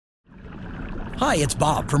Hi, it's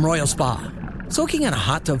Bob from Royal Spa. Soaking in a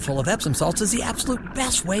hot tub full of Epsom salts is the absolute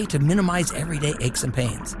best way to minimize everyday aches and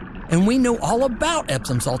pains. And we know all about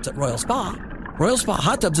Epsom salts at Royal Spa. Royal Spa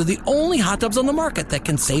hot tubs are the only hot tubs on the market that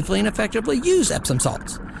can safely and effectively use Epsom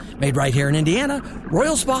salts. Made right here in Indiana,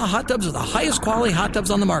 Royal Spa hot tubs are the highest quality hot tubs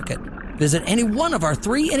on the market. Visit any one of our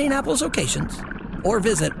 3 Indianapolis locations or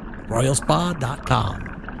visit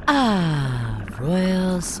royalspa.com. Ah,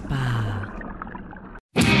 Royal Spa.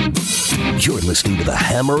 You're listening to the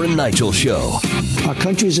Hammer and Nigel Show. Our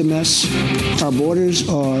country's a mess. Our borders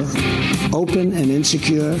are open and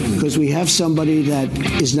insecure because we have somebody that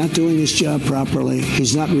is not doing his job properly.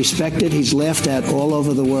 He's not respected. He's laughed at all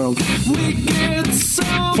over the world.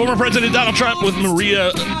 Former President Donald Trump with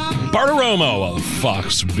Maria Bartiromo of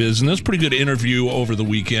Fox Business. Pretty good interview over the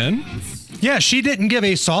weekend. Yeah, she didn't give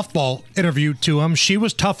a softball interview to him. She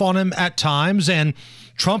was tough on him at times, and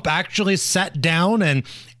Trump actually sat down and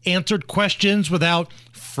answered questions without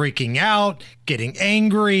freaking out, getting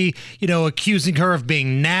angry, accusing her of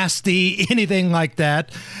being nasty, anything like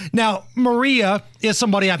that. Now, Maria is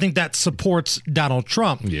somebody I think that supports Donald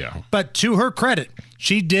Trump. Yeah. But to her credit,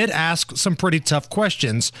 she did ask some pretty tough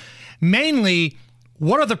questions. Mainly,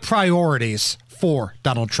 what are the priorities for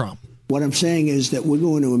Donald Trump? What I'm saying is that we're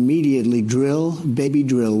going to immediately baby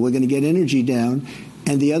drill. We're going to get energy down.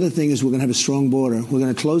 And the other thing is we're going to have a strong border. We're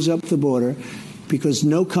going to close up the border because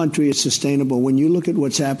no country is sustainable. When you look at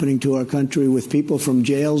what's happening to our country with people from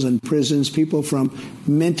jails and prisons, people from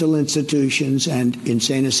mental institutions and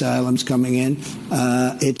insane asylums coming in,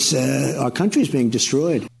 our country is being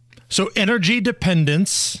destroyed. So energy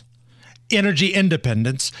dependence, energy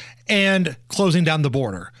independence, and closing down the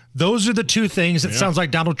border. Those are the two things that sounds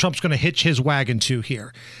like Donald Trump's going to hitch his wagon to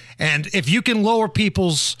here. And if you can lower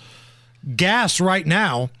people's gas right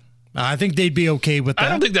now, I think they'd be okay with that. I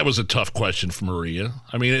don't think that was a tough question for Maria.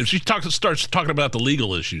 I mean, if she starts talking about the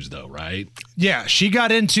legal issues, though, right? Yeah, she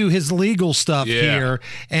got into his legal stuff here,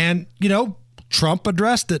 and, Trump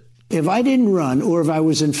addressed it. If I didn't run or if I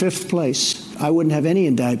was in 5th place, I wouldn't have any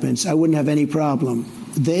indictments. I wouldn't have any problem.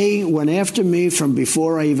 They went after me from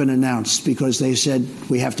before I even announced because they said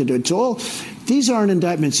we have to do it. These aren't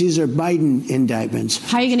indictments. These are Biden indictments.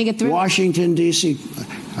 How are you going to get through? Washington, D.C.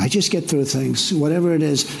 I just get through things, whatever it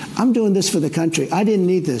is. I'm doing this for the country. I didn't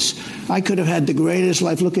need this. I could have had the greatest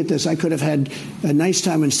life. Look at this. I could have had a nice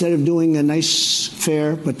time instead of doing a nice,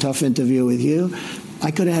 fair, but tough interview with you.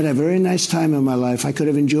 I could have had a very nice time in my life. I could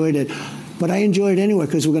have enjoyed it. But I enjoy it anyway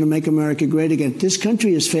because we're going to make America great again. This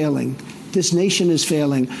country is failing. This nation is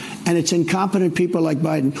failing, and it's incompetent people like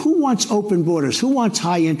Biden. Who wants open borders? Who wants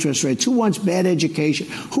high interest rates? Who wants bad education?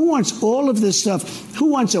 Who wants all of this stuff? Who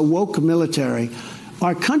wants a woke military?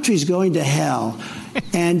 Our country's going to hell,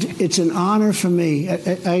 and it's an honor for me.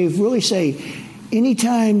 I really say,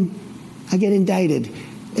 anytime I get indicted,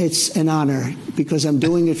 it's an honor because I'm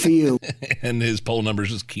doing it for you. And his poll numbers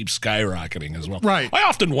just keep skyrocketing as well. Right. I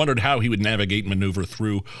often wondered how he would navigate and maneuver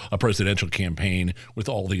through a presidential campaign with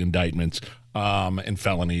all the indictments and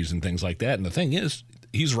felonies and things like that. And the thing is,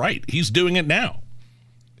 he's right. He's doing it now.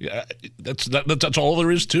 Yeah, that's all there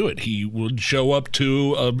is to it. He would show up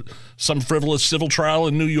to some frivolous civil trial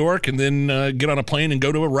in New York and then get on a plane and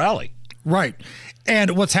go to a rally. Right.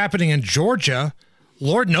 And what's happening in Georgia,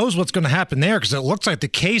 Lord knows what's going to happen there because it looks like the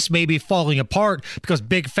case may be falling apart because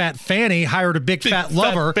Big Fat Fanny hired a big fat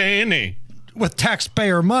lover with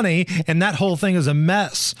taxpayer money, and that whole thing is a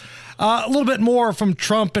mess. A little bit more from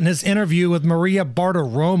Trump in his interview with Maria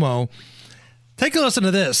Bartiromo. Take a listen to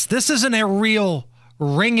this. This isn't a real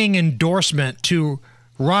ringing endorsement to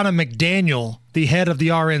Ronna McDaniel, the head of the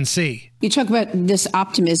RNC. You talk about this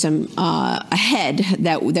optimism ahead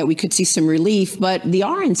that we could see some relief, but the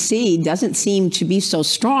RNC doesn't seem to be so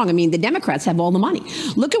strong. I mean, the Democrats have all the money.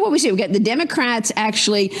 Look at what we see. We got the Democrats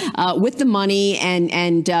actually with the money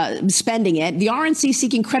and spending it. The RNC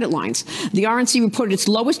seeking credit lines. The RNC reported its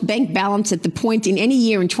lowest bank balance at the point in any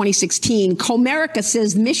year in 2016. Comerica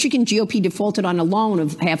says the Michigan GOP defaulted on a loan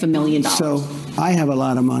of $500,000. So I have a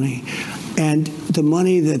lot of money, and the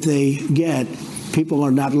money that they get, people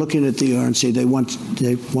are not looking at the RNC. They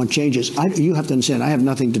want changes. You have to understand, I have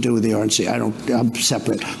nothing to do with the RNC. I'm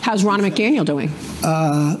separate. How's Ronna McDaniel doing?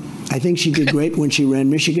 I think she did great when she ran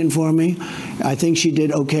Michigan for me. I think she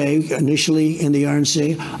did okay initially in the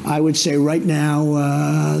RNC. I would say right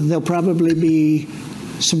now there'll probably be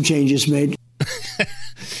some changes made.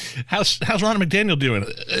 How's Ronna McDaniel doing?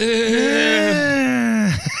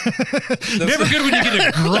 Never good when you get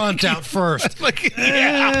a grunt out first.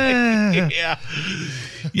 Yeah.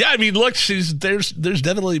 Yeah, I mean, look, there's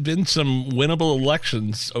definitely been some winnable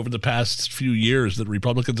elections over the past few years that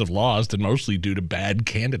Republicans have lost, and mostly due to bad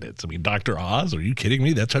candidates. I mean, Dr. Oz, are you kidding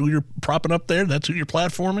me? That's who you're propping up there? That's who you're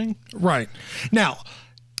platforming? Right. Now,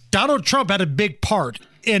 Donald Trump had a big part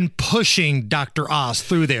in pushing Dr. Oz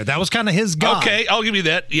through there. That was kind of his guy. Okay, I'll give you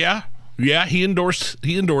that. Yeah, he endorsed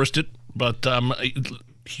it, but Trump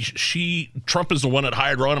is the one that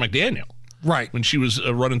hired Ronna McDaniel. Right. When she was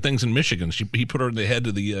running things in Michigan, he put her in the head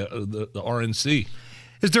of the RNC.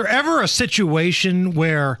 Is there ever a situation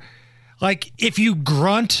where, like, if you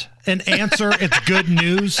grunt an answer, it's good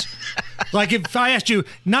news? Like, if I asked you,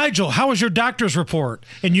 Nigel, how was your doctor's report?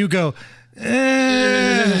 And you go,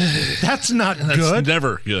 that's not good. That's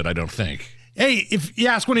never good, I don't think. Hey, if you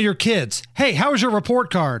ask one of your kids, hey, how was your report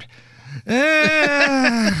card?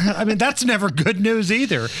 I mean, that's never good news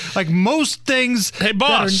either. Like most things. Hey,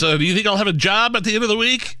 boss, do you think I'll have a job at the end of the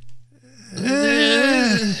week?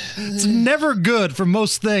 It's never good for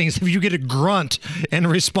most things if you get a grunt in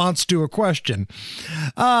response to a question.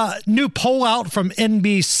 New poll out from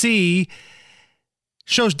NBC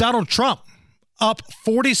shows Donald Trump up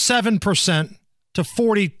 47% to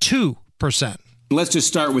 42%. Let's just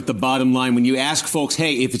start with the bottom line. When you ask folks,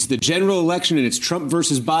 hey, if it's the general election and it's Trump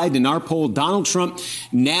versus Biden, in our poll, Donald Trump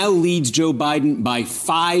now leads Joe Biden by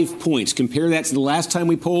 5 points. Compare that to the last time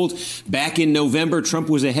we polled back in November. Trump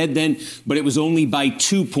was ahead then, but it was only by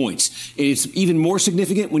 2 points. It's even more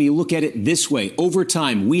significant when you look at it this way. Over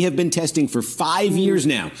time, we have been testing for 5 years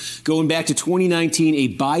now, going back to 2019,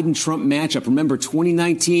 a Biden-Trump matchup. Remember,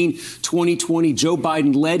 2019, 2020, Joe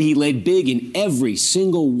Biden led. He led big in every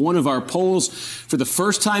single one of our polls. For the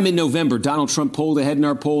first time in November, Donald Trump polled ahead in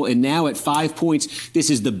our poll, and now at 5 points, this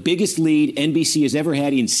is the biggest lead NBC has ever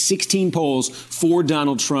had in 16 polls for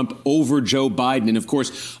Donald Trump over Joe Biden. And, of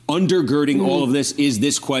course, undergirding all of this is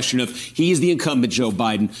this question of he is the incumbent, Joe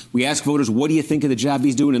Biden. We ask voters, what do you think of the job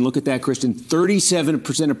he's doing? And look at that, Kristen,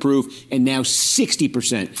 37% approve and now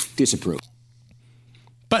 60% disapprove.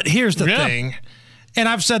 But here's the thing, and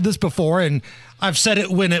I've said this before, and I've said it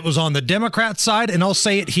when it was on the Democrat side, and I'll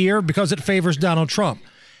say it here because it favors Donald Trump.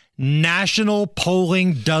 National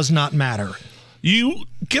polling does not matter. You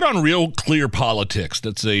get on Real Clear Politics.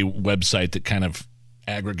 That's a website that kind of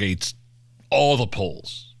aggregates all the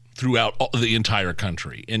polls throughout the entire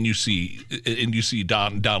country, and you see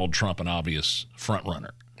Donald Trump an obvious front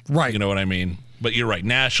runner. Right. You know what I mean? But you're right,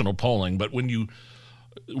 national polling. But when you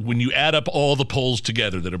add up all the polls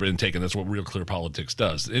together that have been taken, that's what Real Clear Politics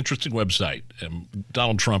does. Interesting website.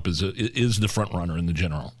 Donald Trump is the front runner in the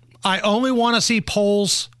general. I only want to see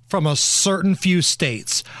polls from a certain few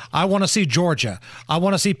states. I want to see Georgia. I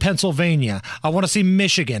want to see Pennsylvania. I want to see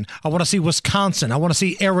Michigan. I want to see Wisconsin. I want to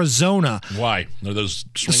see Arizona. Why? Are those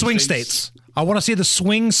swing states? I want to see the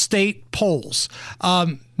swing state polls.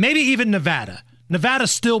 Maybe even Nevada.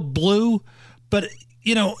 Nevada's still blue, but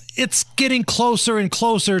you know, it's getting closer and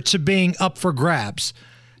closer to being up for grabs.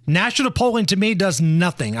 National polling to me does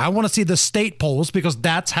nothing. I want to see the state polls because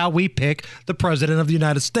that's how we pick the president of the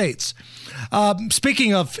United States.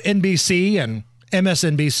 Speaking of NBC and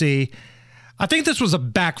MSNBC, I think this was a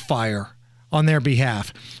backfire on their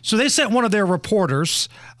behalf. So they sent one of their reporters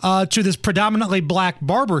to this predominantly black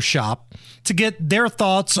barber shop to get their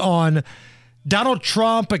thoughts on Donald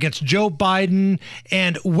Trump against Joe Biden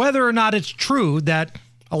and whether or not it's true that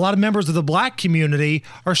a lot of members of the black community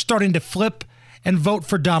are starting to flip and vote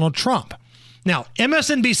for Donald Trump. Now,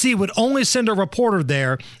 MSNBC would only send a reporter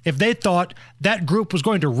there if they thought that group was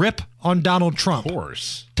going to rip on Donald Trump. Of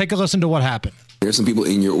course. Take a listen to what happened. There's some people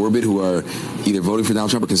in your orbit who are either voting for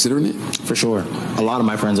Donald Trump or considering it? For sure. A lot of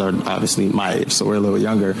my friends are obviously my age, so we're a little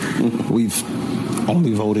younger. We've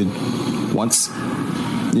only voted once,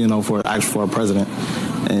 you know, for a president.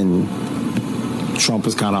 And Trump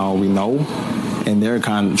is kind of all we know. And they're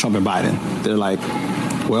kind of Trump and Biden. They're like,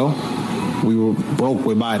 well, we were broke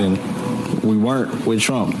with Biden. We weren't with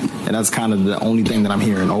Trump. And that's kind of the only thing that I'm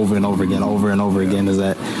hearing over and over again is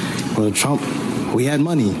that, well, Trump, we had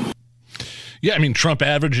money. Yeah, I mean, Trump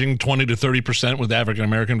averaging 20 to 30% with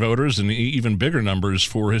African-American voters and even bigger numbers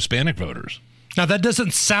for Hispanic voters. Now, that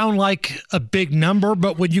doesn't sound like a big number,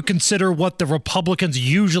 but when you consider what the Republicans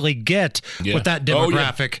usually get with that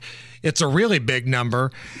demographic, it's a really big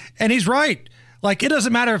number. And he's right. Like, it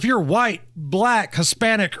doesn't matter if you're white, black,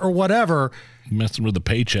 Hispanic, or whatever. Messing with the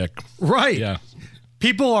paycheck. Right. Yeah.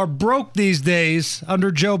 People are broke these days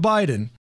under Joe Biden.